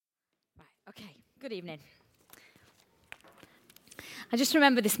Okay, good evening. I just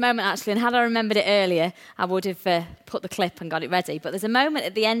remember this moment actually, and had I remembered it earlier, I would have put the clip and got it ready. But there's a moment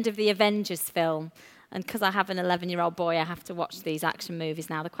at the end of the Avengers film, and because I have an 11-year-old boy, I have to watch these action movies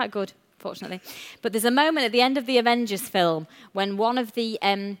now. They're quite good, fortunately. But there's a moment at the end of the Avengers film when one of the...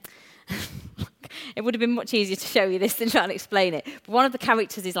 it would have been much easier to show you this than try and explain it. But one of the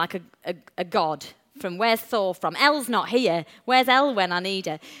characters is like a god. From where's Thor from? Elle's not here. Where's Elle when I need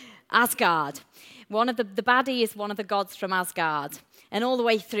her? Asgard. One of the baddie is one of the gods from Asgard. And all the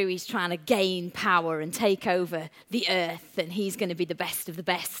way through, he's trying to gain power and take over the earth, and he's going to be the best of the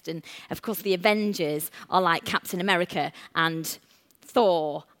best. And, of course, the Avengers are like Captain America and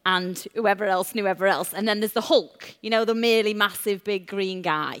Thor and whoever else. And then there's the Hulk, you know, the merely massive, big green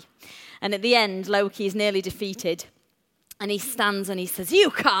guy. And at the end, Loki is nearly defeated. And he stands and he says, "You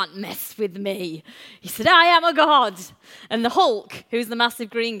can't mess with me." He said, "I am a god." And the Hulk, who's the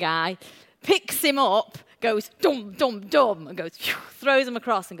massive green guy, picks him up, goes, "Dum, dum, dum," and goes, phew, throws him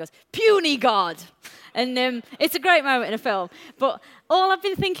across and goes, "Puny god." And it's a great moment in a film. But all I've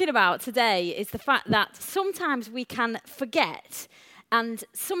been thinking about today is the fact that sometimes we can forget and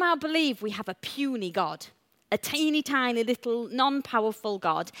somehow believe we have a puny god. A teeny tiny little non-powerful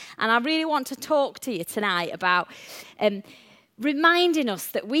God. And I really want to talk to you tonight about reminding us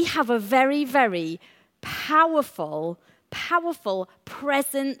that we have a very, very powerful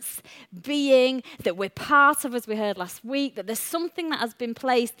presence, being, that we're part of, as we heard last week, that there's something that has been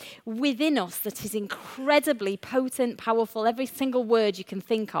placed within us that is incredibly potent, powerful, every single word you can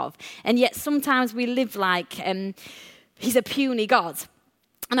think of. And yet sometimes we live like he's a puny God.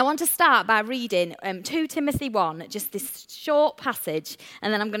 And I want to start by reading 2 Timothy 1, just this short passage,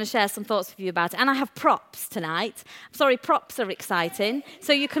 and then I'm going to share some thoughts with you about it. And I have props tonight. I'm sorry, props are exciting,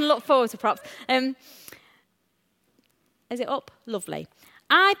 so you can look forward to props. Is it up? Lovely.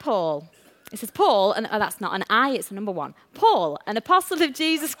 I, Paul, it says Paul, and that's not an I, it's a number 1. Paul, an apostle of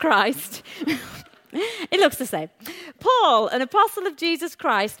Jesus Christ. It looks the same. Paul, an apostle of Jesus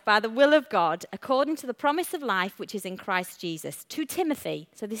Christ by the will of God, according to the promise of life which is in Christ Jesus, to Timothy,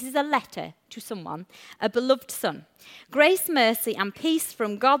 so this is a letter to someone, a beloved son. Grace, mercy, and peace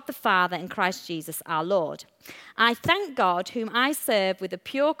from God the Father and Christ Jesus our Lord. I thank God, whom I serve with a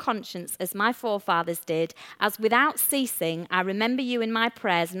pure conscience as my forefathers did, as without ceasing I remember you in my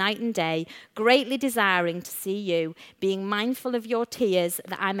prayers night and day, greatly desiring to see you, being mindful of your tears,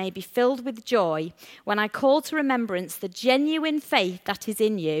 that I may be filled with joy, when I call to remembrance the genuine faith that is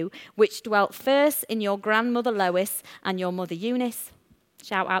in you, which dwelt first in your grandmother Lois and your mother Eunice.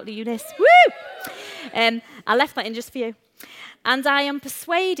 Shout out to Eunice. Woo! I left that in just for you. And I am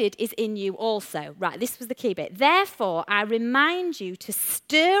persuaded is in you also. Right, this was the key bit. Therefore, I remind you to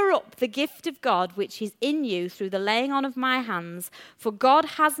stir up the gift of God which is in you through the laying on of my hands. For God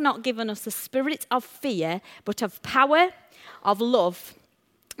has not given us a spirit of fear, but of power, of love,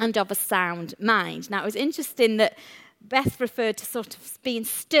 and of a sound mind. Now, it was interesting that Beth referred to sort of being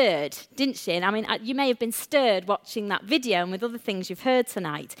stirred, didn't she? And I mean, you may have been stirred watching that video and with other things you've heard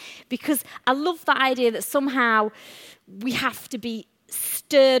tonight, because I love that idea that somehow we have to be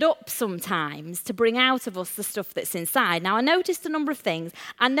stirred up sometimes to bring out of us the stuff that's inside. Now, I noticed a number of things.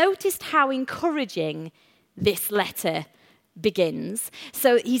 I noticed how encouraging this letter begins.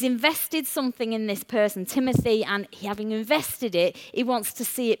 So he's invested something in this person, Timothy, and having invested it, he wants to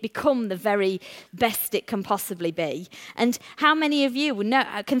see it become the very best it can possibly be. And how many of you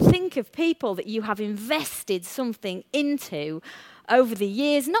can think of people that you have invested something into over the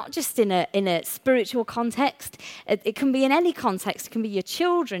years, not just in a spiritual context. It can be in any context. It can be your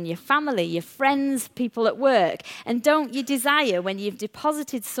children, your family, your friends, people at work. And don't you desire, when you've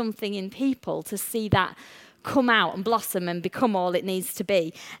deposited something in people, to see that come out and blossom and become all it needs to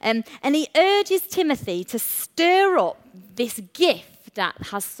be? And he urges Timothy to stir up this gift that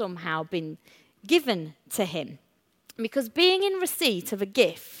has somehow been given to him. Because being in receipt of a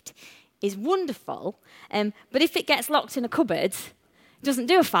gift is wonderful, but if it gets locked in a cupboard, it doesn't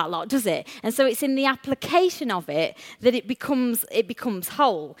do a fat lot, does it? And so it's in the application of it that it becomes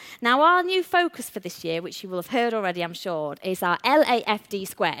whole. Now, our new focus for this year, which you will have heard already, I'm sure, is our LAFD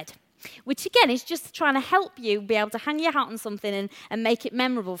squared, which again is just trying to help you be able to hang your hat on something and make it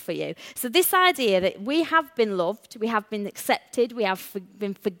memorable for you. So this idea that we have been loved, we have been accepted, we have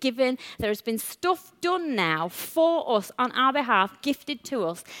been forgiven, there has been stuff done now for us on our behalf, gifted to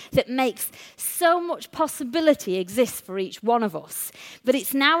us, that makes so much possibility exist for each one of us. But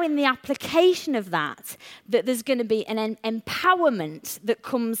it's now in the application of that there's going to be an empowerment that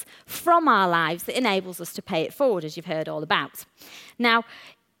comes from our lives that enables us to pay it forward, as you've heard all about. Now,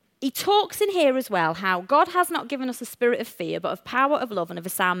 he talks in here as well how God has not given us a spirit of fear, but of power, of love, and of a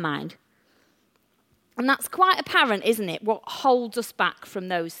sound mind. And that's quite apparent, isn't it, what holds us back from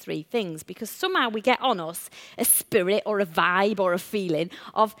those three things? Because somehow we get on us a spirit or a vibe or a feeling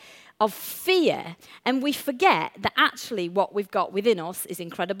of fear, and we forget that actually what we've got within us is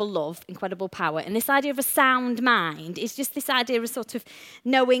incredible love, incredible power. And this idea of a sound mind is just this idea of sort of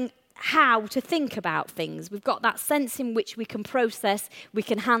knowing how to think about things. We've got that sense in which we can process, we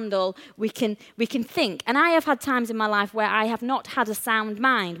can handle, we can think. And I have had times in my life where I have not had a sound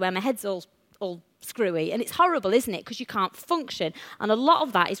mind, where my head's all screwy. And it's horrible, isn't it? Because you can't function. And a lot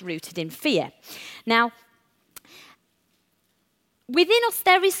of that is rooted in fear. Now, within us,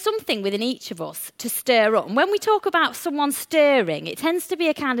 there is something within each of us to stir up. And when we talk about someone stirring, it tends to be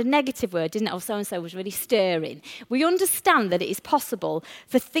a kind of negative word, isn't it? Oh, so-and-so was really stirring. We understand that it is possible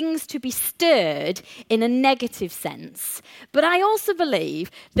for things to be stirred in a negative sense. But I also believe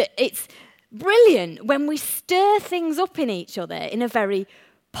that it's brilliant when we stir things up in each other in a very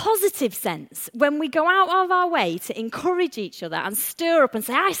positive sense, when we go out of our way to encourage each other and stir up and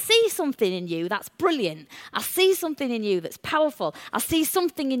say, I see something in you that's brilliant. I see something in you that's powerful. I see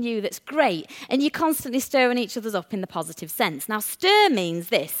something in you that's great. And you're constantly stirring each other's up in the positive sense. Now, stir means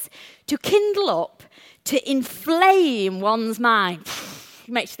this, to kindle up, to inflame one's mind.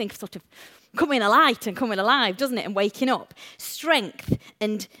 It makes you think of sort of coming alight and coming alive, doesn't it? And waking up. Strength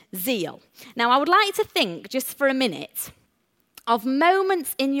and zeal. Now, I would like to think just for a minute of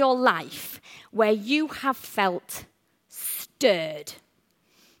moments in your life where you have felt stirred,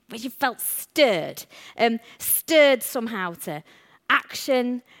 stirred somehow to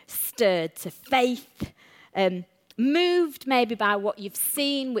action, stirred to faith, moved maybe by what you've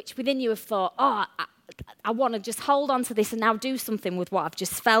seen, which within you have thought, I want to just hold on to this and now do something with what I've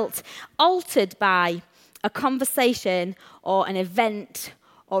just felt, altered by a conversation or an event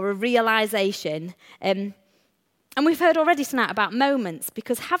or a realization. And we've heard already tonight about moments,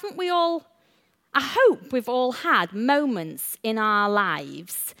 because haven't we all, I hope we've all had moments in our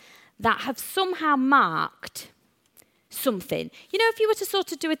lives that have somehow marked something. You know, if you were to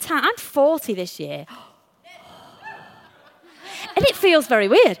sort of do a time, I'm 40 this year, and it feels very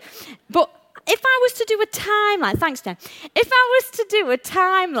weird, but if I was to do a timeline, thanks, Jen, if I was to do a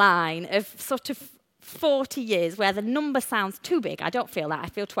timeline of sort of 40 years, where the number sounds too big, I don't feel that, I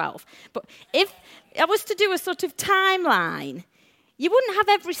feel 12, but if I was to do a sort of timeline, you wouldn't have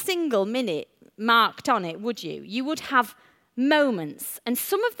every single minute marked on it, would you? You would have moments, and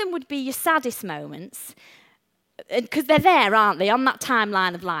some of them would be your saddest moments, because they're there, aren't they, on that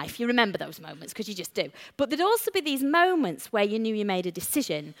timeline of life. You remember those moments, because you just do. But there'd also be these moments where you knew you made a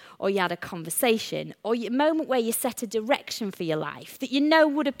decision, or you had a conversation, or a moment where you set a direction for your life that you know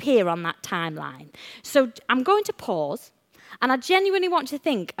would appear on that timeline. So I'm going to pause, and I genuinely want to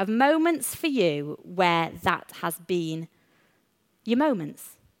think of moments for you where that has been your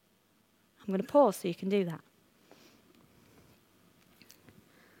moments. I'm going to pause so you can do that.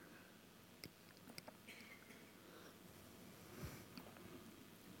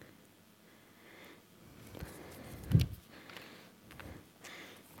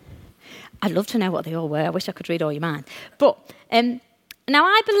 I'd love to know what they all were. I wish I could read all your mind. But now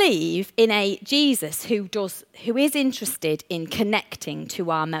I believe in a Jesus who is interested in connecting to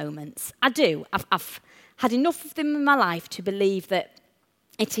our moments. I do. I've had enough of them in my life to believe that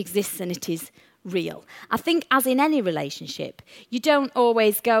it exists and it is real. I think, as in any relationship, you don't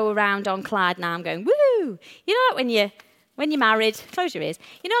always go around on Clyde now and going, woo! You know, like when you're married, close your ears.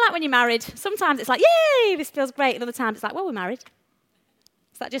 You know, like when you're married, sometimes it's like, yay, this feels great. And other times it's like, well, we're married.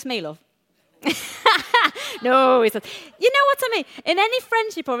 Is that just me, love? No, it's you know what I mean? In any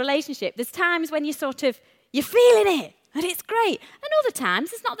friendship or relationship, there's times when you're feeling it, and it's great. And other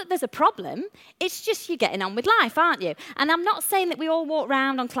times, it's not that there's a problem, it's just you're getting on with life, aren't you? And I'm not saying that we all walk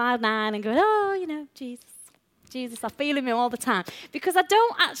around on cloud nine and go, oh, you know, Jesus, I feel him all the time. Because I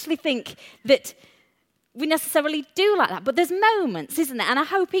don't actually think that we necessarily do like that. But there's moments, isn't there? And I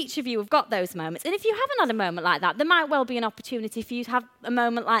hope each of you have got those moments. And if you haven't had a moment like that, there might well be an opportunity for you to have a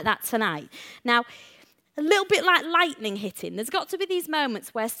moment like that tonight. Now, a little bit like lightning hitting, there's got to be these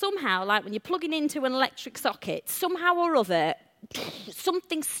moments where somehow, like when you're plugging into an electric socket, somehow or other,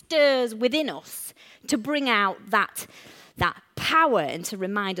 something stirs within us to bring out that power and to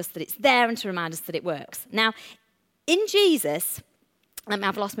remind us that it's there and to remind us that it works. Now, in Jesus,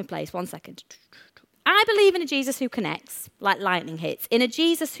 I've lost my place, 1 second. I believe in a Jesus who connects, like lightning hits, in a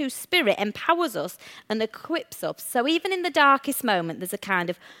Jesus whose spirit empowers us and equips us. So even in the darkest moment, there's a kind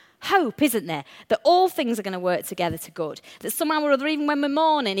of hope, isn't there? That all things are going to work together to good. That somehow or other, even when we're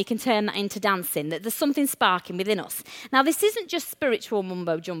mourning, he can turn that into dancing. That there's something sparking within us. Now, this isn't just spiritual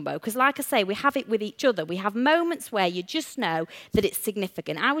mumbo-jumbo, because like I say, we have it with each other. We have moments where you just know that it's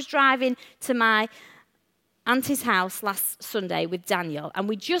significant. I was driving to my Auntie's house last Sunday with Daniel, and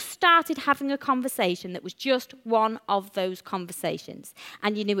we just started having a conversation that was just one of those conversations.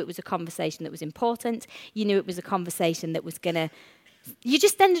 And you knew it was a conversation that was important. You knew it was a conversation that was going to... You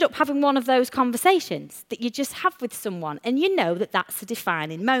just ended up having one of those conversations that you just have with someone, and you know that that's a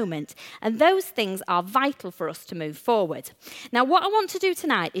defining moment. And those things are vital for us to move forward. Now, what I want to do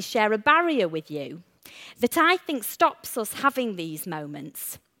tonight is share a barrier with you that I think stops us having these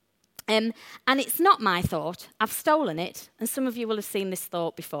moments. And it's not my thought. I've stolen it, and some of you will have seen this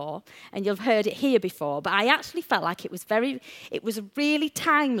thought before, and you've heard it here before, but I actually felt like it was really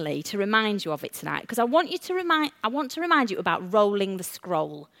timely to remind you of it tonight, because I want to remind you about rolling the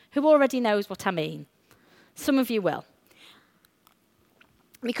scroll. Who already knows what I mean? Some of you will.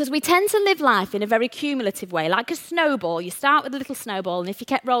 Because we tend to live life in a very cumulative way, like a snowball. You start with a little snowball, and if you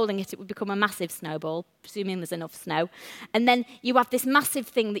kept rolling it, it would become a massive snowball, presuming there's enough snow. And then you have this massive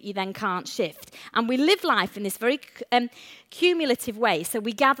thing that you then can't shift. And we live life in this very cumulative way. So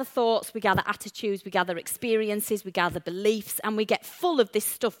we gather thoughts, we gather attitudes, we gather experiences, we gather beliefs, and we get full of this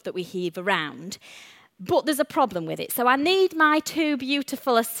stuff that we heave around. But there's a problem with it. So I need my two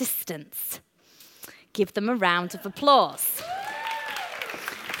beautiful assistants. Give them a round of applause.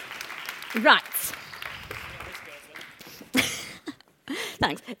 Right.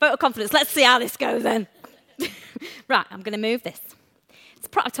 Thanks. Vote of confidence. Let's see how this goes then. Right, I'm going to move this.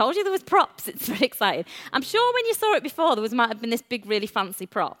 I told you there was props. It's very exciting. I'm sure when you saw it before, might have been this big, really fancy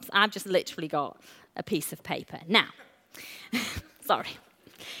props. I've just literally got a piece of paper. Now, sorry.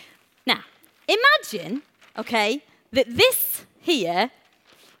 Now, imagine, okay, that this here,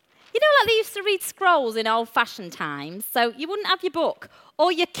 you know, like they used to read scrolls in old-fashioned times, so you wouldn't have your book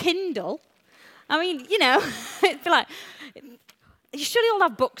or your Kindle. I mean, you know, it'd be like, you should all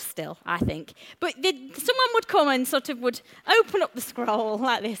have books still, I think. But someone would come and sort of would open up the scroll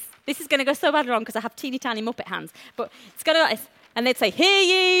like this. This is going to go so bad wrong because I have teeny tiny Muppet hands. But it's going to like this. And they'd say,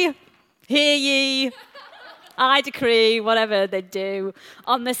 hear ye, I decree, whatever they do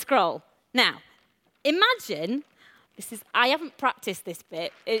on the scroll. Now, imagine... I haven't practiced this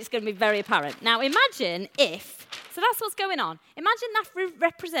bit. It's going to be very apparent. Now, imagine if... So that's what's going on. Imagine that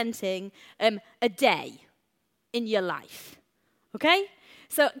representing a day in your life. Okay?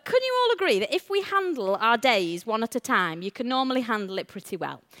 So can you all agree that if we handle our days one at a time, you can normally handle it pretty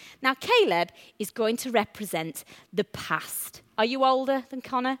well? Now, Caleb is going to represent the past. Are you older than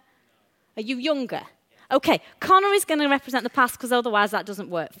Connor? Are you younger? Okay, Connor is going to represent the past because otherwise that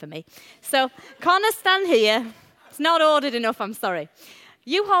doesn't work for me. So, Connor, stand here. It's not ordered enough, I'm sorry.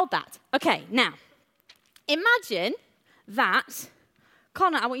 You hold that. Okay, now, imagine that...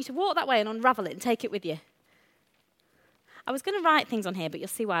 Connor, I want you to walk that way and unravel it and take it with you. I was going to write things on here, but you'll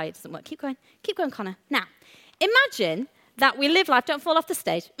see why it doesn't work. Keep going. Keep going, Connor. Now, imagine that we live life... Don't fall off the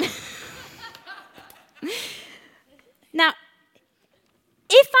stage. Now,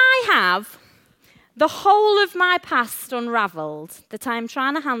 if I have the whole of my past unravelled, that I'm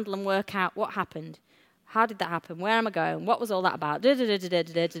trying to handle and work out what happened... How did that happen? Where am I going? What was all that about?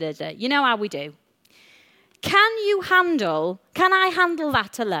 You know how we do. Can I handle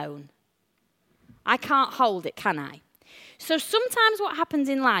that alone? I can't hold it, can I? So sometimes what happens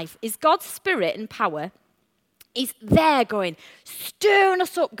in life is God's Spirit and power is there going, stirring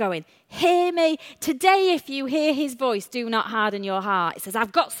us up, going, hear me. Today, if you hear his voice, do not harden your heart. It says,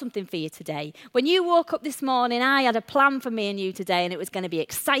 I've got something for you today. When you woke up this morning, I had a plan for me and you today, and it was going to be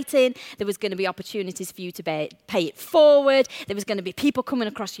exciting. There was going to be opportunities for you to pay it forward. There was going to be people coming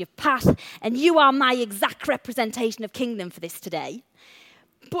across your path, and you are my exact representation of kingdom for this today.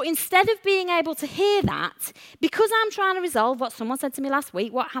 But instead of being able to hear that, because I'm trying to resolve what someone said to me last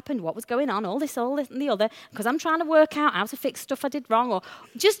week, what happened, what was going on, all this and the other, because I'm trying to work out how to fix stuff I did wrong, or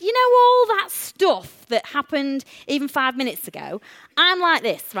just, you know, all that stuff that happened even 5 minutes ago, I'm like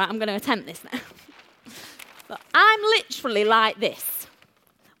this. Right, I'm going to attempt this now. But I'm literally like this,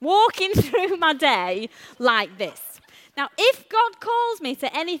 walking through my day like this. Now, if God calls me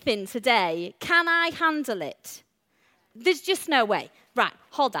to anything today, can I handle it? There's just no way. Right,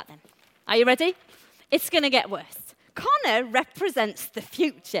 hold that then. Are you ready? It's going to get worse. Connor represents the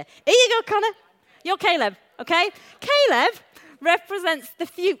future. Here you go, Connor. You're Caleb, okay? Caleb represents the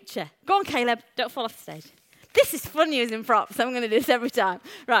future. Go on, Caleb. Don't fall off the stage. This is fun using props. I'm going to do this every time.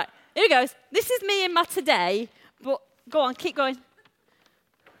 Right, here goes. This is me in my today, but go on, keep going.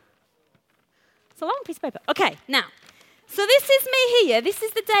 It's a long piece of paper. Okay, now. So this is me here. This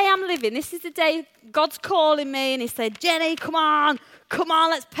is the day I'm living. This is the day God's calling me, and he said, Jenny, come on,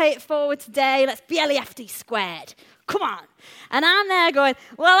 let's pay it forward today. Let's be LEFT squared. Come on. And I'm there going,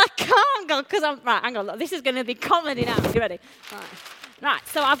 well, I can't go because I'm... Right, hang on. Look, this is going to be comedy now. You ready? Right. Right,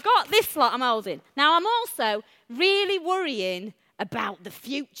 so I've got this lot I'm holding. Now, I'm also really worrying about the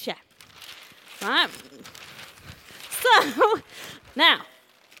future. Right? So,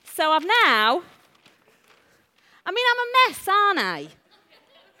 I'm a mess, aren't I?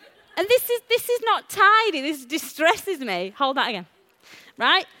 And this is not tidy. This distresses me. Hold that again.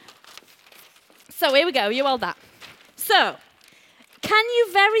 Right? So here we go. You hold that. So, can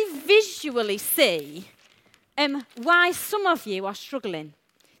you very visually see why some of you are struggling?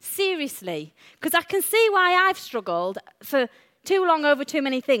 Seriously. Because I can see why I've struggled for too long over too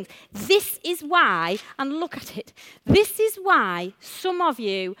many things. This is why, and look at it, this is why some of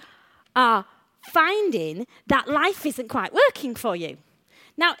you are finding that life isn't quite working for you.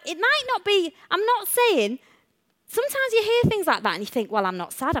 Now, it might not be, I'm not saying, sometimes you hear things like that and you think, well, I'm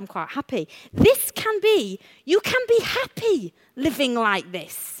not sad, I'm quite happy. This can be, you can be happy living like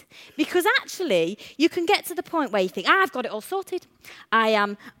this. Because actually, you can get to the point where you think, I've got it all sorted.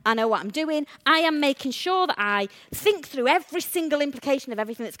 I know what I'm doing. I am making sure that I think through every single implication of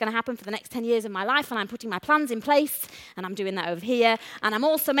everything that's going to happen for the next 10 years of my life, and I'm putting my plans in place, and I'm doing that over here. And I'm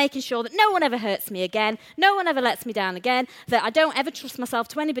also making sure that no one ever hurts me again, no one ever lets me down again, that I don't ever trust myself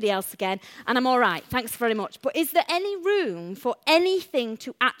to anybody else again, and I'm all right. Thanks very much. But is there any room for anything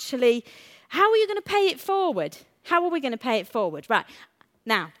to actually, how are you going to pay it forward? How are we going to pay it forward? Right.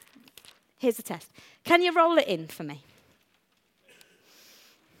 Now, here's the test. Can you roll it in for me?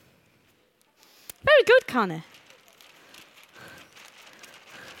 Very good, Connor.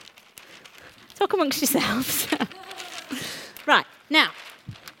 Talk amongst yourselves. Right, now,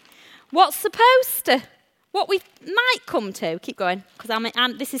 what we might come to, keep going,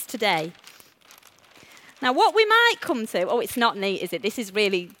 because this is today. Now, what we might come to, it's not neat, is it? This is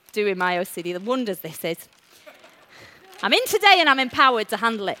really doing my OCD, the wonders this is. I'm in today and I'm empowered to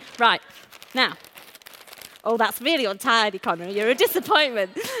handle it. Right, now. Oh, that's really untidy, Connor. You're a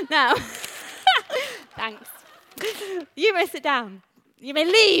disappointment. Now, thanks. You may sit down. You may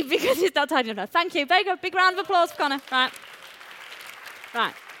leave because it's not tidy enough. Thank you. Very good. Big round of applause for Connor.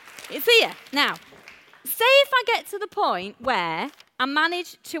 Right. It's here. Now, say if I get to the point where I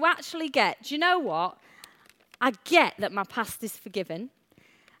manage to actually get, do you know what? I get that my past is forgiven.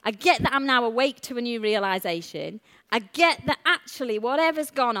 I get that I'm now awake to a new realization. I get that actually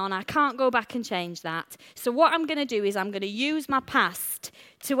whatever's gone on, I can't go back and change that. So what I'm going to do is I'm going to use my past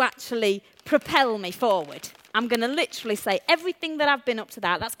to actually propel me forward. I'm going to literally say everything that I've been up to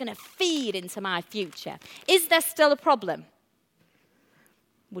that's going to feed into my future. Is there still a problem?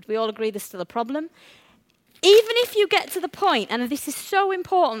 Would we all agree there's still a problem? Even if you get to the point, and this is so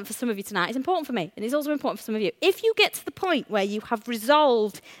important for some of you tonight, it's important for me, and it's also important for some of you. If you get to the point where you have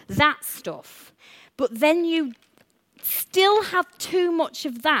resolved that stuff, but then you still have too much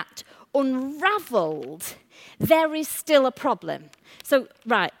of that unraveled, there is still a problem. So,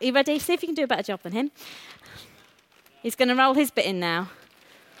 right, are you ready? See if you can do a better job than him. He's going to roll his bit in now.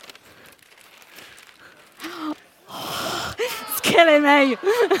 It's killing me.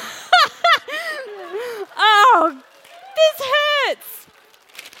 Oh, this hurts.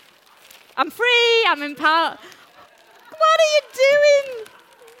 I'm free. I'm empowered. What are you doing?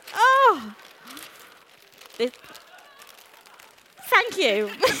 Oh. Thank you.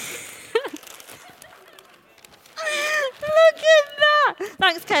 Look at that.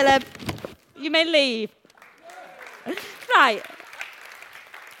 Thanks, Caleb. You may leave. Right.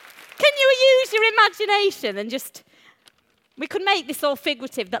 Can you use your imagination and just... We could make this all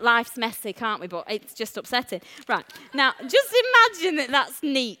figurative, that life's messy, can't we? But it's just upsetting. Right. Now, just imagine that that's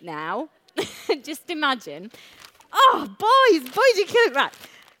neat now. Just imagine. Oh, boys, you're killing. Right.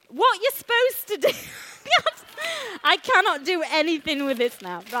 What you're supposed to do... I cannot do anything with this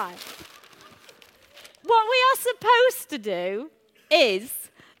now. Right. What we are supposed to do is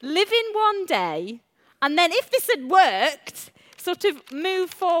live in one day, and then if this had worked, sort of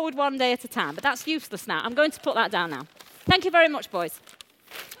move forward one day at a time. But that's useless now. I'm going to put that down now. Thank you very much, boys.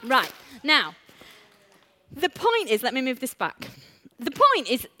 Right, now, the point is, let me move this back. The point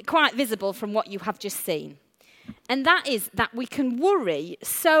is quite visible from what you have just seen. And that is that we can worry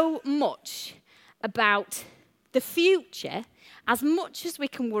so much about the future as much as we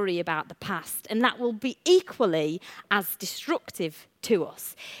can worry about the past. And that will be equally as destructive to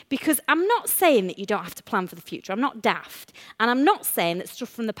us. Because I'm not saying that you don't have to plan for the future. I'm not daft. And I'm not saying that stuff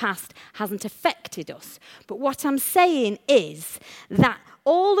from the past hasn't affected us. But what I'm saying is that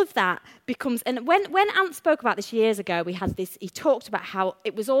all of that becomes... And when Ant spoke about this years ago, we had this... He talked about how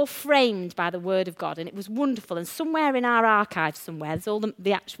it was all framed by the Word of God, and it was wonderful. And somewhere in our archives somewhere, there's all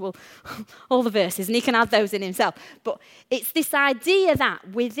the actual... all the verses, and he can add those in himself. But it's this idea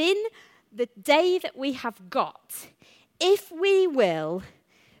that within the day that we have got... if we will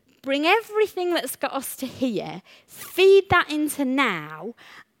bring everything that's got us to here, feed that into now,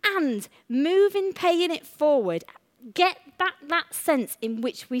 and move in paying it forward, get back that sense in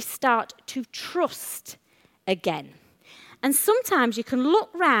which we start to trust again. And sometimes you can look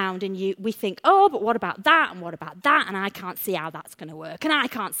round and we think, oh, but what about that and what about that? And I can't see how that's going to work. And I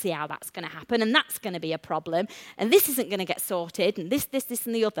can't see how that's going to happen. And that's going to be a problem. And this isn't going to get sorted. And this,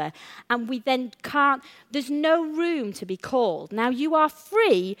 and the other. And we then can't, there's no room to be called. Now, you are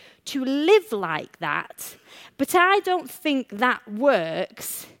free to live like that. But I don't think that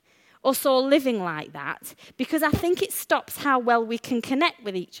works, us all living like that, because I think it stops how well we can connect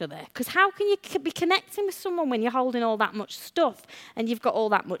with each other. Because how can you be connecting with someone when you're holding all that much stuff and you've got all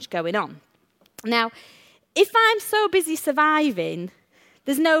that much going on? Now, if I'm so busy surviving,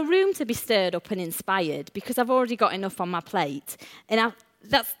 there's no room to be stirred up and inspired because I've already got enough on my plate. And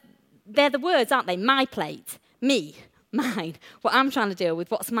they're the words, aren't they? My plate, me, mine, what I'm trying to deal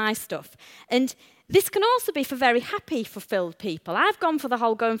with, what's my stuff. And this can also be for very happy, fulfilled people. I've gone for the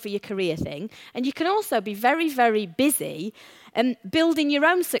whole going for your career thing, and you can also be very, very busy building your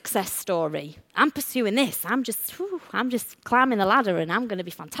own success story. I'm pursuing this. I'm just climbing the ladder, and I'm going to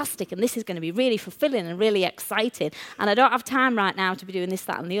be fantastic, and this is going to be really fulfilling and really exciting, and I don't have time right now to be doing this,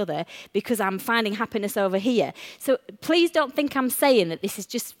 that, and the other because I'm finding happiness over here. So please don't think I'm saying that this is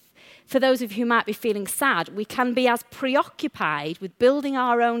just for those of you who might be feeling sad. We can be as preoccupied with building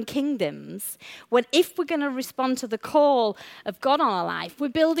our own kingdoms when if we're going to respond to the call of God on our life, we're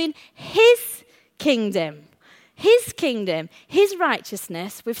building his kingdom, his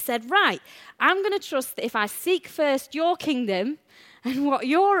righteousness. We've said, right, I'm going to trust that if I seek first your kingdom and what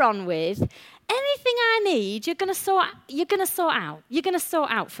you're on with, anything I need, you're going to sort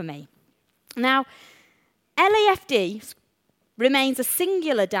out for me. Now, LAFD remains a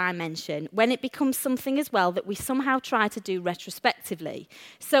singular dimension when it becomes something as well that we somehow try to do retrospectively.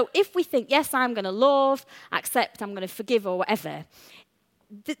 So if we think, yes, I'm going to love, accept, I'm going to forgive or whatever,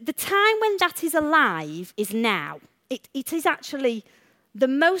 the time when that is alive is now. It is actually the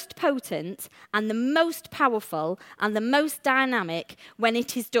most potent and the most powerful and the most dynamic when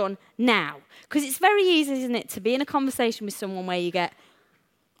it is done now. Because it's very easy, isn't it, to be in a conversation with someone where you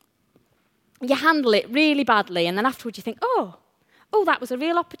handle it really badly, and then afterwards you think, oh, that was a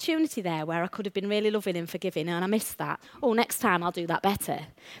real opportunity there where I could have been really loving and forgiving, and I missed that. Oh, next time I'll do that better.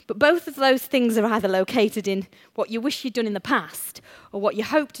 But both of those things are either located in what you wish you'd done in the past or what you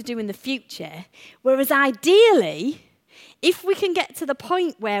hope to do in the future, whereas ideally, if we can get to the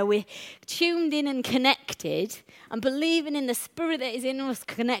point where we're tuned in and connected and believing in the spirit that is in us,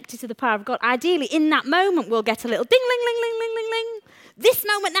 connected to the power of God, ideally in that moment we'll get a little ding, ling, ling, ling, ling, ling, ling. This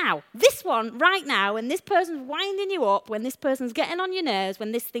moment now, this one right now, when this person's winding you up, when this person's getting on your nerves,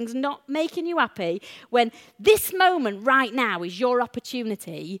 when this thing's not making you happy, when this moment right now is your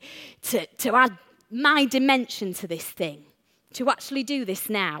opportunity to add my dimension to this thing, to actually do this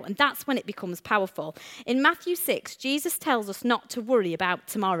now. And that's when it becomes powerful. In Matthew 6, Jesus tells us not to worry about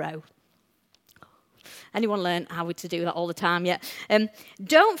tomorrow. Anyone learn how to do that all the time yet? He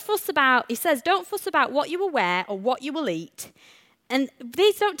says, don't fuss about what you will wear or what you will eat. And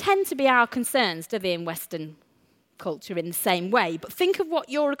these don't tend to be our concerns, do they, in Western culture in the same way. But think of what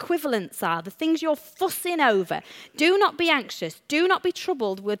your equivalents are, the things you're fussing over. Do not be anxious. Do not be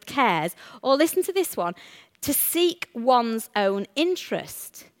troubled with cares. Or listen to this one, to seek one's own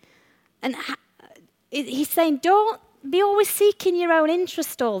interest. And he's saying, don't be always seeking your own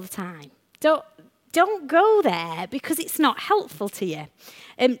interest all the time. Don't go there because it's not helpful to you.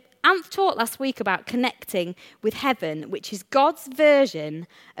 Anth talked last week about connecting with heaven, which is God's version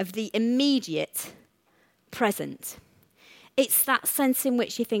of the immediate present. It's that sense in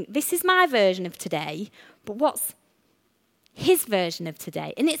which you think, this is my version of today, but what's his version of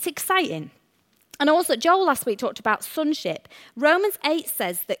today? And it's exciting. And also, Joel last week talked about sonship. Romans 8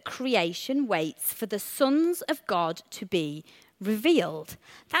 says that creation waits for the sons of God to be revealed.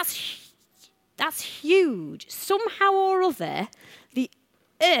 That's huge. Somehow or other, the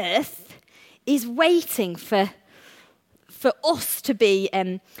earth is waiting for us to be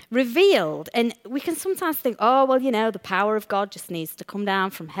revealed. And we can sometimes think, the power of God just needs to come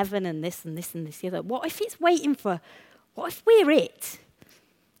down from heaven and this and this and this and the other. What if it's waiting for, what if we're it?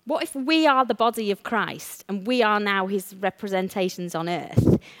 What if we are the body of Christ and we are now his representations on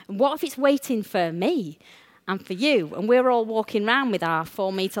earth? And what if it's waiting for me and for you? And we're all walking around with our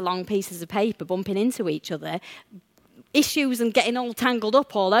 4-meter long pieces of paper bumping into each other, issues and getting all tangled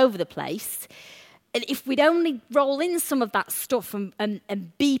up all over the place. And if we'd only roll in some of that stuff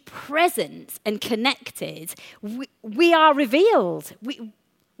and be present and connected, we are revealed.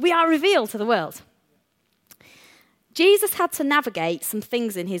 We are revealed to the world. Jesus had to navigate some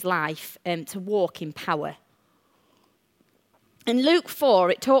things in his life to walk in power. In Luke 4,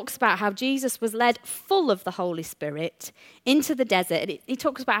 it talks about how Jesus was led full of the Holy Spirit into the desert. And he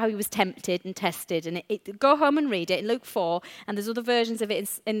talks about how he was tempted and tested. And go home and read it in Luke 4, and there's other versions of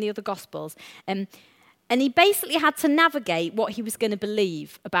it in the other Gospels. And he basically had to navigate what he was going to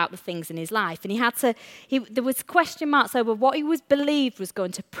believe about the things in his life. And there was question marks over what he was believed was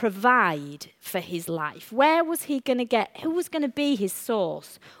going to provide for his life. Where was he going to get? Who was going to be his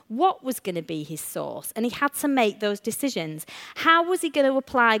source? What was going to be his source? And he had to make those decisions. How was he going to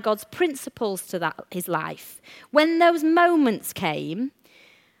apply God's principles to his life? When those moments came,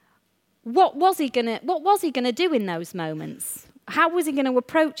 what was he going to do in those moments? How was he going to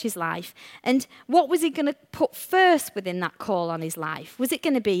approach his life? And what was he going to put first within that call on his life? Was it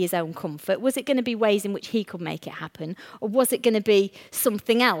going to be his own comfort? Was it going to be ways in which he could make it happen? Or was it going to be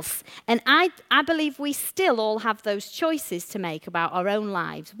something else? And I believe we still all have those choices to make about our own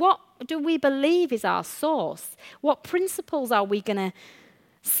lives. What do we believe is our source? What principles are we going to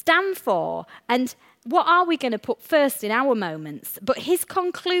stand for? And what are we going to put first in our moments? But his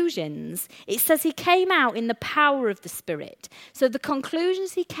conclusions, it says he came out in the power of the Spirit. So the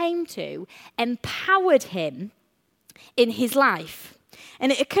conclusions he came to empowered him in his life.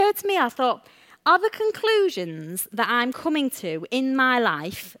 And it occurred to me, I thought, are the conclusions that I'm coming to in my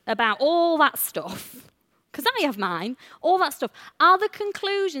life about all that stuff, because I have mine, all that stuff, are the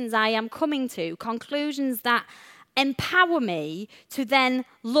conclusions I am coming to conclusions that empower me to then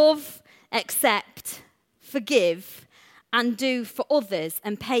love, accept, forgive, and do for others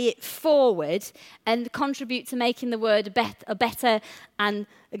and pay it forward and contribute to making the world a better and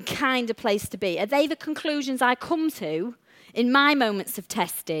kinder place to be? Are they the conclusions I come to in my moments of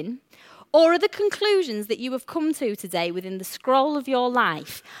testing? Or are the conclusions that you have come to today within the scroll of your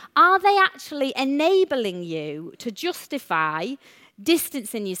life, are they actually enabling you to justify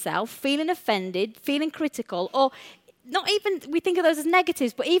distancing yourself, feeling offended, feeling critical, or not even, we think of those as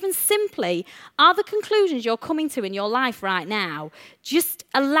negatives, but even simply, are the conclusions you're coming to in your life right now just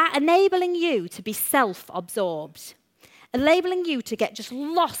enabling you to be self-absorbed? Enabling you to get just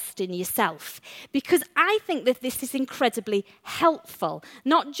lost in yourself? Because I think that this is incredibly helpful.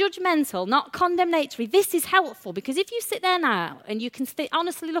 Not judgmental, not condemnatory. This is helpful because if you sit there now and you can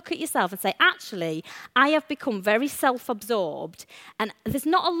honestly look at yourself and say, actually, I have become very self-absorbed and there's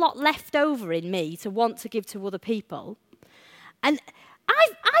not a lot left over in me to want to give to other people. And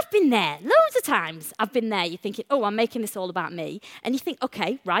I've been there loads of times. I've been there. You're thinking, oh, I'm making this all about me. And you think,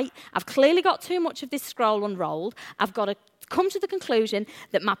 okay, right, I've clearly got too much of this scroll unrolled. I've got to come to the conclusion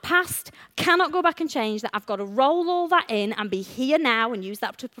that my past cannot go back and change, that I've got to roll all that in and be here now and use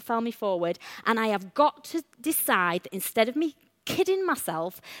that to propel me forward. And I have got to decide that instead of me kidding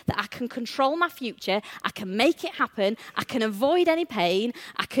myself that I can control my future, I can make it happen, I can avoid any pain,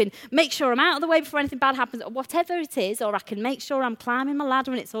 I can make sure I'm out of the way before anything bad happens, or whatever it is, or I can make sure I'm climbing my ladder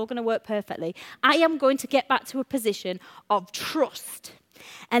and it's all going to work perfectly. I am going to get back to a position of trust.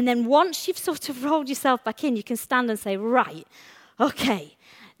 And then once you've sort of rolled yourself back in, you can stand and say, right, okay,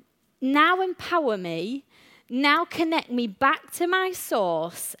 now empower me, now connect me back to my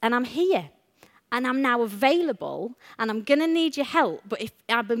source, and I'm here. And I'm now available, and I'm going to need your help. But if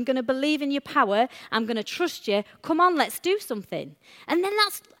I'm going to believe in your power, I'm going to trust you. Come on, let's do something. And then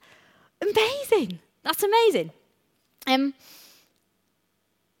that's amazing. That's amazing.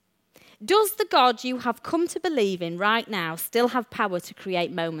 Does the God you have come to believe in right now still have power to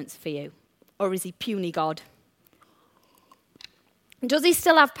create moments for you? Or is he puny God? Does he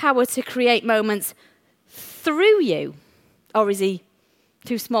still have power to create moments through you? Or is he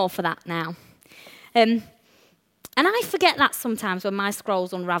too small for that now? And I forget that sometimes when my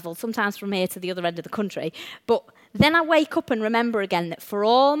scrolls unravel, sometimes from here to the other end of the country. But then I wake up and remember again that for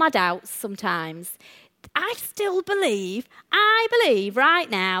all my doubts sometimes, I believe right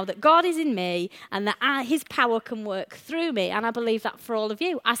now that God is in me and that his power can work through me. And I believe that for all of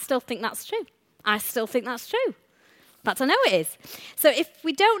you. I still think that's true. In fact, I know it is. So if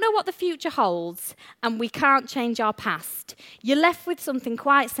we don't know what the future holds and we can't change our past, you're left with something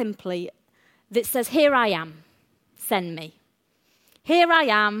quite simply that says, here I am, send me. Here I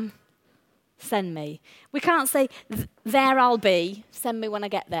am, send me. We can't say, there I'll be, send me when I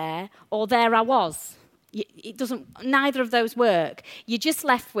get there, or there I was. It doesn't, neither of those work. You're just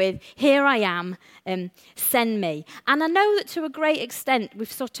left with, here I am, send me. And I know that to a great extent, we've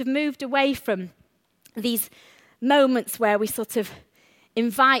sort of moved away from these moments where we sort of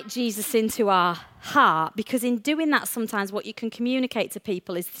invite Jesus into our heart, because in doing that sometimes what you can communicate to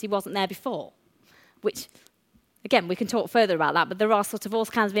people is that he wasn't there before, which Again, we can talk further about that, but there are sort of all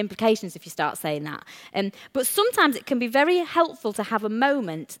kinds of implications if you start saying that. But sometimes it can be very helpful to have a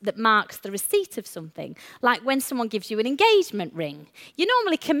moment that marks the receipt of something, like when someone gives you an engagement ring. You're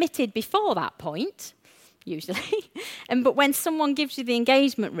normally committed before that point, usually. But when someone gives you the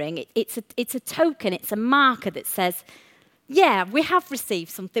engagement ring, it's a token, it's a marker that says, yeah, we have received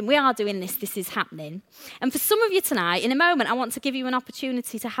something. We are doing this. This is happening. And for some of you tonight, in a moment, I want to give you an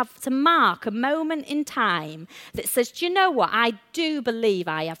opportunity to mark a moment in time that says, do you know what? I do believe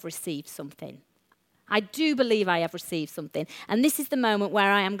I have received something. I do believe I have received something. And this is the moment where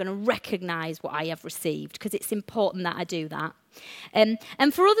I am going to recognize what I have received, because it's important that I do that. And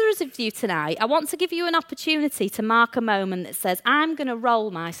for others of you tonight, I want to give you an opportunity to mark a moment that says, I'm going to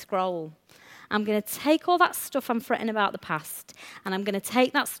roll my scroll. I'm going to take all that stuff I'm fretting about the past, and I'm going to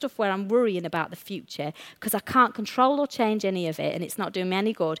take that stuff where I'm worrying about the future, because I can't control or change any of it, and it's not doing me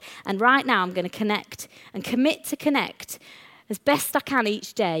any good. And right now I'm going to connect and commit to connect as best I can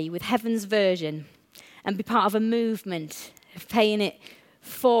each day with heaven's version and be part of a movement of paying it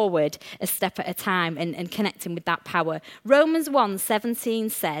forward a step at a time and connecting with that power. Romans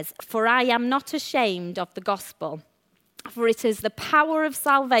 1:17 says, "For I am not ashamed of the gospel, for it is the power of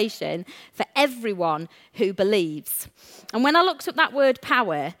salvation for everyone who believes." And when I looked up that word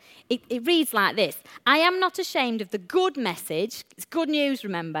power, it reads like this: I am not ashamed of the good message. It's good news,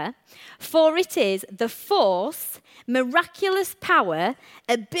 remember. For it is the force, miraculous power,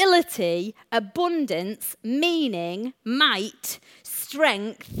 ability, abundance, meaning, might,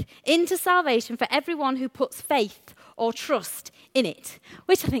 strength into salvation for everyone who puts faith or trust in it.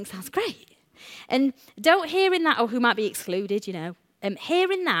 Which I think sounds great. And don't hear in that, or who might be excluded,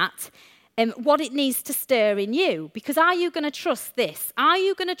 hear in that what it needs to stir in you. Because are you going to trust this? Are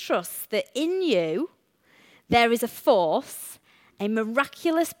you going to trust that in you there is a force, a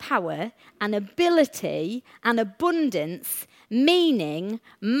miraculous power, an ability, an abundance, meaning,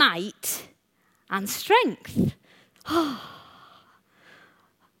 might, and strength? Oh,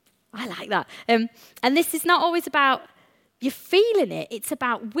 I like that. And this is not always about you feeling it. It's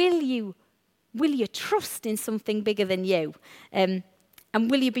about will you trust in something bigger than you? And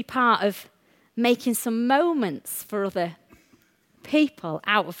will you be part of making some moments for other people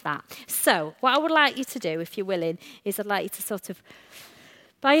out of that? So what I would like you to do, if you're willing, is I'd like you to sort of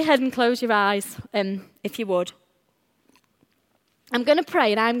bow your head and close your eyes, if you would. I'm going to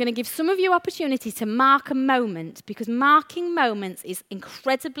pray, and I'm going to give some of you opportunity to mark a moment, because marking moments is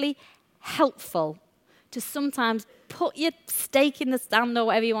incredibly helpful to sometimes put your stake in the sand, or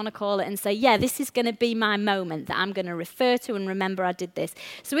whatever you want to call it, and say, yeah, this is going to be my moment that I'm going to refer to and remember I did this.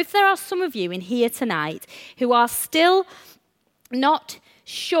 So if there are some of you in here tonight who are still not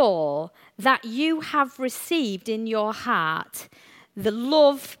sure that you have received in your heart the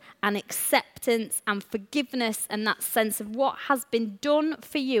love and acceptance and forgiveness and that sense of what has been done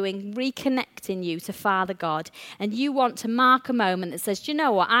for you in reconnecting you to Father God, and you want to mark a moment that says, do you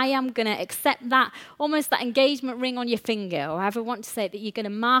know what, I am going to accept that, almost that engagement ring on your finger, or however I want to say it, that you're going to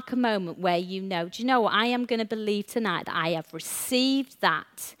mark a moment where you know, do you know what, I am going to believe tonight that I have received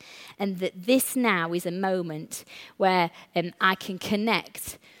that, and that this now is a moment where I can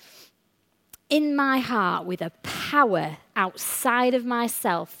connect in my heart with a power outside of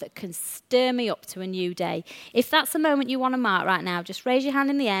myself that can stir me up to a new day. If that's a moment you want to mark right now, just raise your hand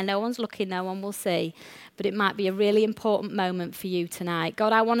in the air. No one's looking, no one will see. But it might be a really important moment for you tonight.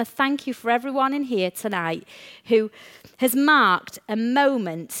 God, I want to thank you for everyone in here tonight who has marked a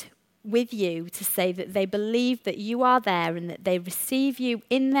moment with you to say that they believe that you are there and that they receive you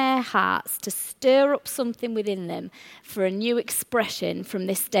in their hearts to stir up something within them for a new expression from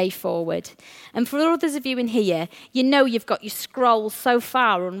this day forward. And for others of you in here, you know you've got your scroll so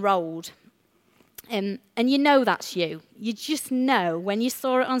far unrolled. And you know that's you. You just know when you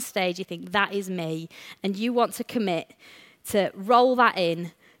saw it on stage, you think, that is me. And you want to commit to roll that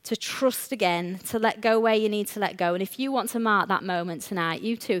in, to trust again, to let go where you need to let go. And if you want to mark that moment tonight,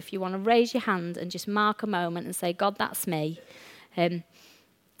 you too, if you want to raise your hand and just mark a moment and say, God, that's me,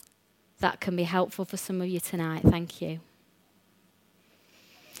 that can be helpful for some of you tonight. Thank you.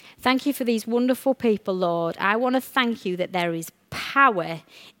 Thank you for these wonderful people, Lord. I want to thank you that there is power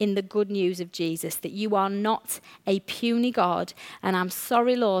in the good news of Jesus, that you are not a puny God. And I'm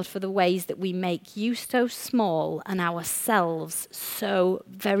sorry, Lord, for the ways that we make you so small and ourselves so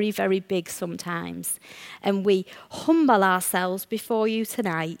very, very big sometimes. And we humble ourselves before you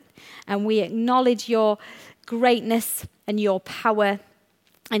tonight, and we acknowledge your greatness and your power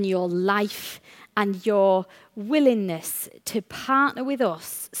and your life and your willingness to partner with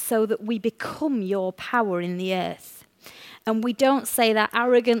us so that we become your power in the earth. And we don't say that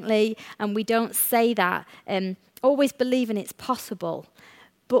arrogantly, and we don't say that always believing it's possible.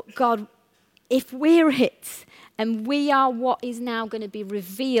 But God, if we're it and we are what is now going to be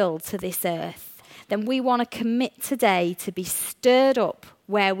revealed to this earth, then we want to commit today to be stirred up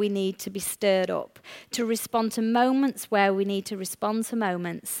where we need to be stirred up, to respond to moments where we need to respond to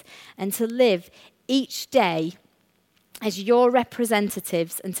moments, and to live each day as your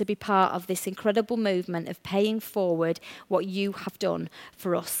representatives and to be part of this incredible movement of paying forward what you have done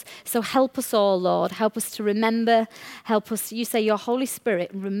for us. So help us all, Lord. Help us to remember. Help us. You say your Holy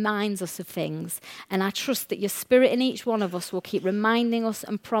Spirit reminds us of things. And I trust that your Spirit in each one of us will keep reminding us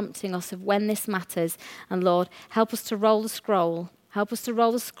and prompting us of when this matters. And Lord, help us to roll the scroll. Help us to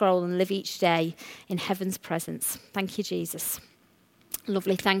roll the scroll and live each day in heaven's presence. Thank you, Jesus.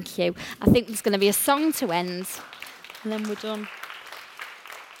 Lovely, thank you. I think there's going to be a song to end. And then we're done.